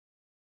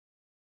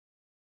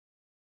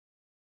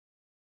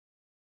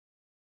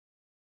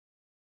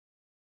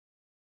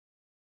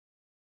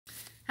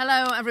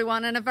Hello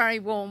everyone, and a very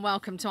warm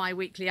welcome to my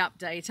weekly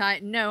update. I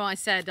know I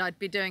said I'd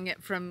be doing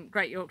it from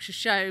Great Yorkshire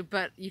Show,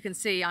 but you can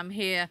see I'm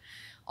here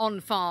on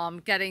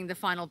farm getting the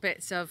final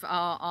bits of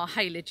our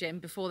haylage in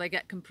before they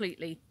get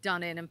completely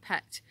done in and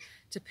pecked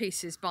to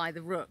pieces by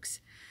the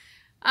rooks.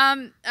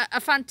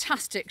 A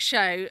fantastic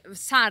show,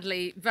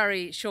 sadly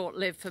very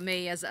short-lived for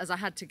me as I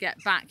had to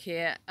get back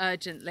here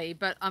urgently,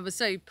 but I was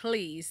so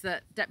pleased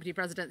that Deputy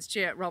President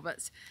Stuart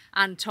Roberts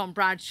and Tom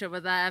Bradshaw were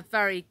there.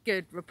 Very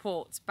good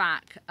reports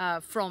back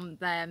from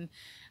them.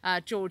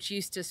 George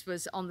Eustace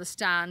was on the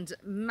stand,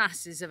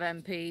 masses of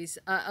MPs,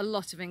 a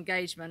lot of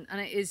engagement,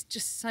 and it is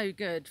just so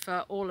good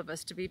for all of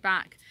us to be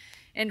back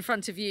in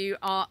front of you,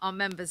 our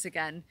members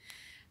again.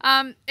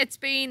 It's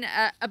been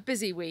a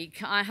busy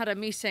week. I had a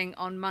meeting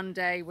on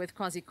Monday with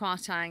Kwasi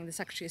Kwarteng, the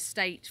Secretary of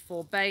State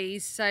for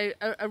BEIS, so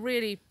a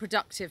really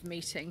productive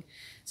meeting.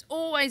 It's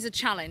always a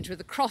challenge with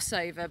the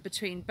crossover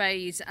between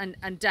BEIS and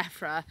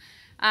DEFRA,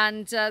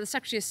 and the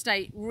Secretary of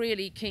State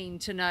really keen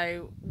to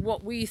know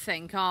what we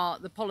think are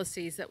the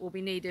policies that will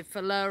be needed for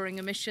lowering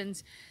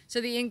emissions. So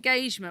the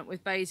engagement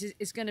with BEIS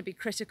is going to be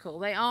critical.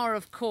 They are,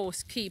 of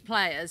course, key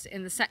players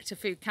in the Sector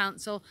Food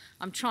Council.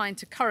 I'm trying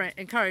to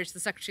encourage the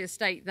Secretary of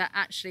State that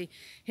actually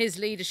his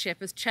leadership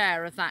as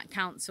chair of that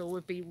council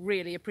would be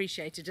really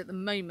appreciated. At the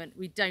moment,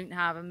 we don't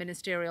have a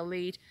ministerial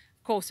lead.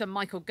 Of course, when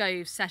Michael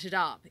Gove set it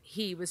up,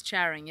 he was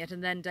chairing it,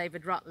 and then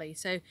David Rutley.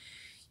 So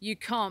you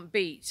can't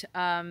beat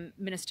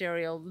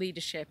ministerial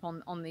leadership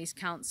on these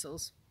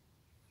councils.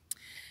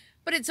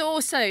 But it's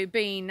also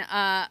been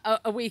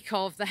a week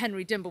of the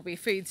Henry Dimbleby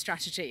food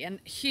strategy and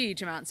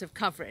huge amounts of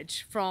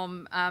coverage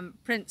from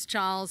Prince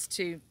Charles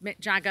to Mick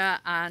Jagger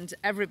and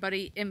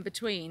everybody in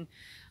between.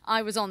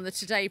 I was on the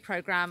Today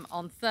programme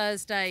on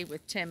Thursday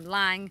with Tim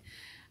Lang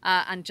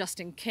and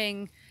Justin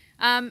King.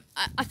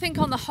 I think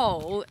on the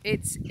whole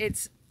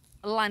it's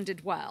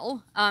landed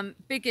well.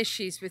 Big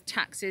issues with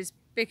taxes,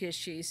 big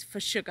issues for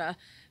sugar,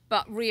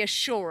 but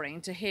reassuring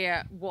to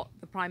hear what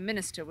the Prime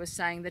Minister was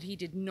saying, that he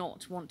did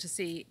not want to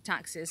see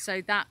taxes. So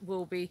that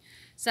will be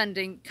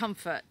sending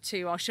comfort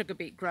to our sugar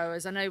beet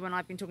growers. I know when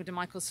I've been talking to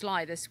Michael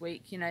Sly this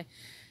week, you know,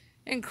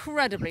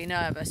 incredibly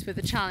nervous with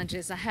the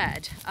challenges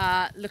ahead,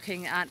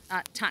 looking at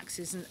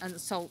taxes and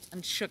salt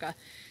and sugar.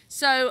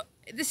 So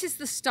this is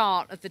the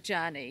start of the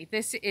journey.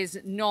 This is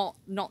not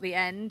the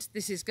end.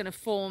 This is going to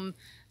form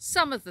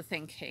some of the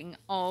thinking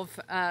of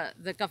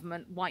the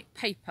government white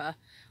paper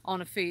on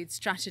a food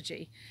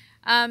strategy.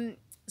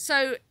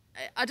 So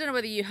I don't know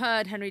whether you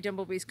heard Henry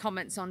Dimbleby's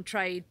comments on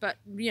trade, but,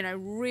 you know,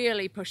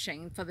 really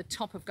pushing for the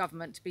top of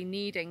government to be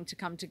needing to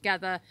come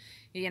together.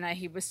 You know,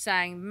 he was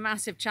saying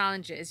massive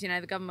challenges. You know,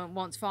 the government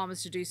wants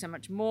farmers to do so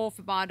much more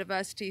for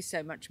biodiversity,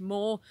 so much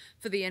more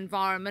for the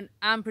environment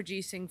and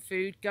producing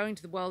food, going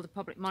to the world of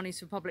public monies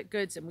for public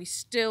goods, and we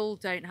still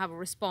don't have a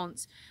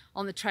response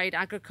on the Trade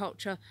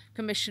Agriculture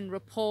Commission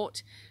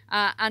report.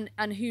 And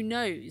who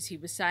knows, he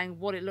was saying,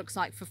 what it looks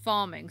like for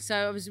farming. So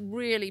I was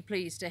really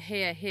pleased to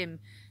hear him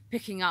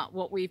picking up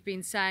what we've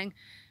been saying.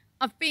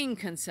 I've been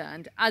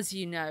concerned, as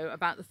you know,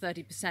 about the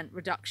 30%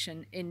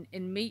 reduction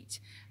in meat.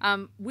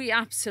 We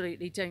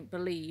absolutely don't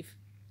believe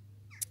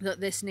that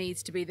this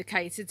needs to be the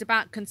case. It's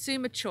about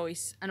consumer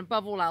choice, and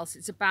above all else,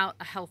 it's about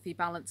a healthy,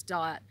 balanced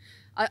diet.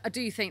 I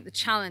do think the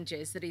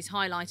challenges that he's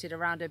highlighted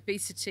around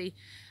obesity,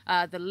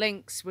 the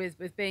links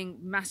with being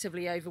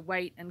massively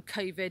overweight and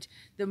COVID,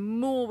 the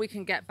more we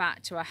can get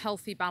back to a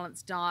healthy,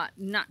 balanced diet,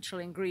 natural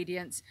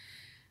ingredients.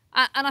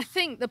 And I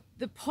think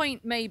the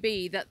point may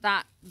be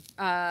that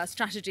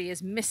strategy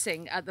is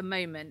missing at the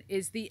moment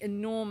is the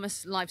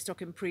enormous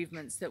livestock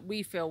improvements that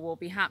we feel will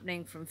be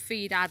happening, from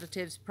feed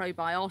additives,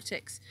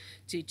 probiotics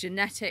to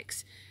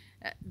genetics.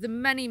 The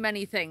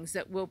many things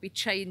that will be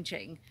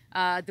changing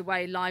the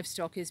way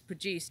livestock is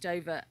produced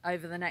over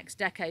the next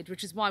decade,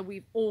 which is why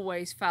we've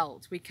always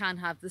felt we can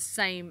have the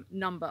same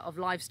number of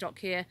livestock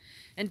here.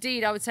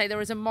 Indeed, I would say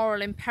there is a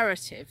moral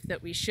imperative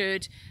that we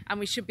should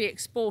be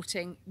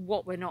exporting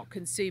what we're not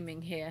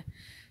consuming here.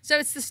 So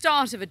it's the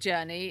start of a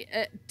journey.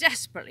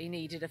 Desperately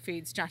needed a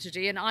food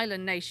strategy, an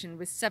island nation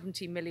with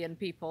 70 million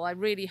people. I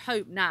really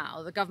hope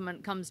now the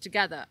government comes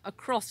together,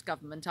 across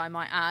government I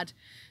might add,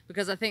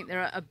 because I think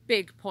there are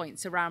big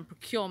points around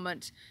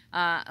procurement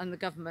and the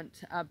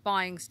government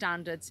buying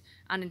standards,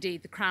 and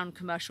indeed the Crown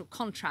commercial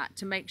contract,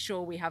 to make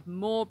sure we have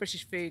more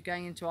British food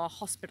going into our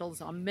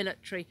hospitals, our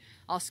military,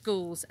 our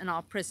schools and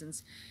our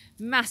prisons.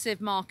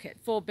 Massive market,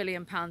 £4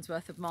 billion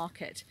worth of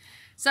market.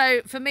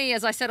 So for me,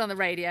 as I said on the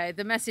radio,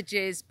 the message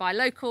is buy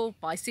local,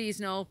 buy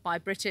seasonal, buy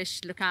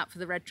British. Look out for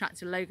the red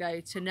tractor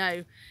logo to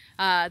know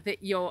that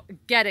you're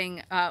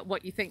getting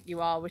what you think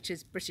you are, which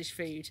is British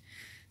food.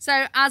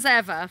 So as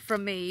ever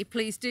from me,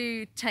 please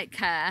do take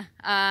care.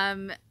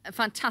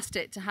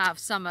 Fantastic to have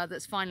summer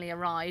that's finally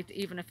arrived,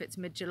 even if it's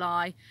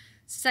mid-July.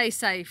 Stay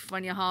safe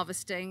when you're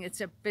harvesting. It's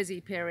a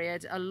busy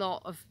period, a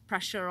lot of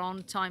pressure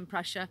on, time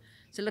pressure.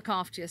 So look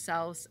after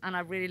yourselves, and I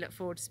really look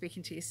forward to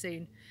speaking to you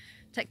soon.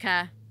 Take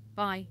care.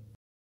 Bye.